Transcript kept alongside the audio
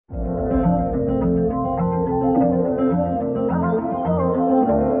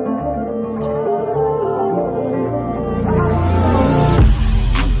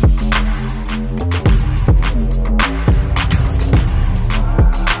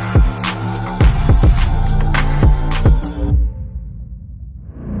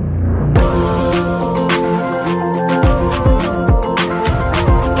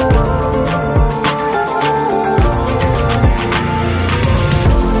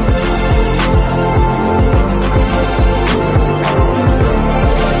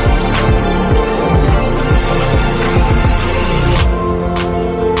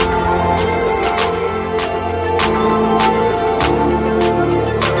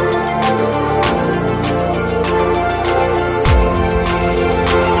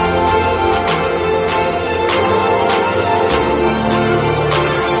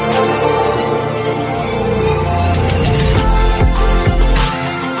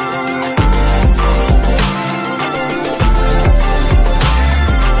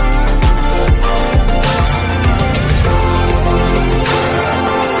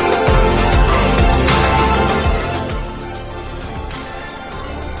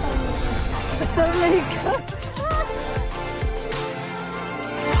Oh my God.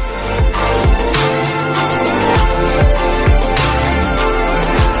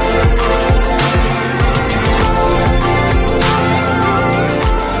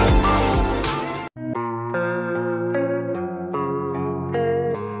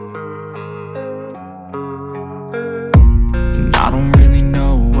 I don't really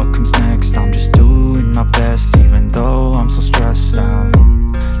know what comes next. I'm just doing my best, even though I'm so stressed out.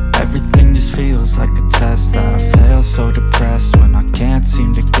 Everything just feels like a test that I fail, so depressed when I can't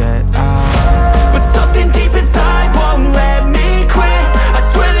seem to get out. But something deep inside won't let me quit. I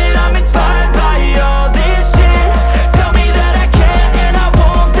swear that I'm inspired by all this shit. Tell me that I can and I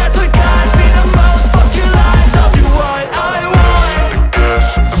won't. That's what guides me the most. Fuck your lies, I'll do what I want.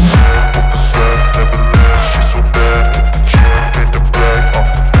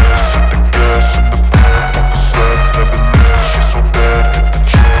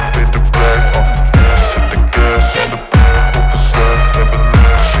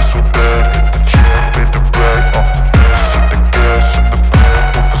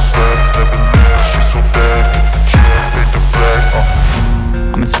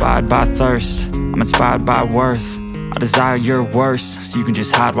 I'm inspired by thirst, I'm inspired by worth. I desire your worst, so you can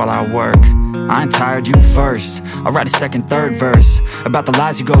just hide while I work. I ain't tired, you first. I'll write a second, third verse about the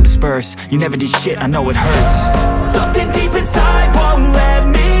lies you go disperse. You never did shit, I know it hurts. Something deep inside won't let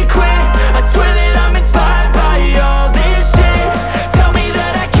me quit. I swear that I'm inspired by all this shit. Tell me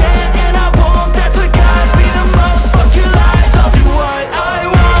that I can and I won't. That's what guides me the most. Fuck your lies, I'll do what I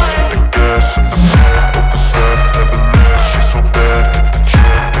want.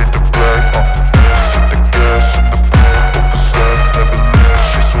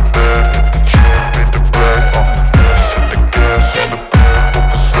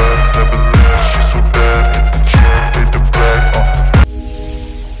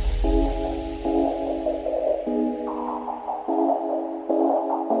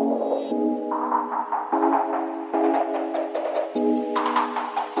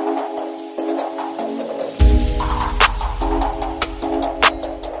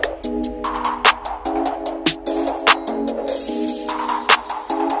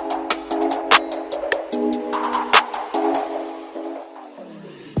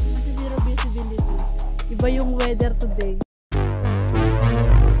 Iba yung weather today.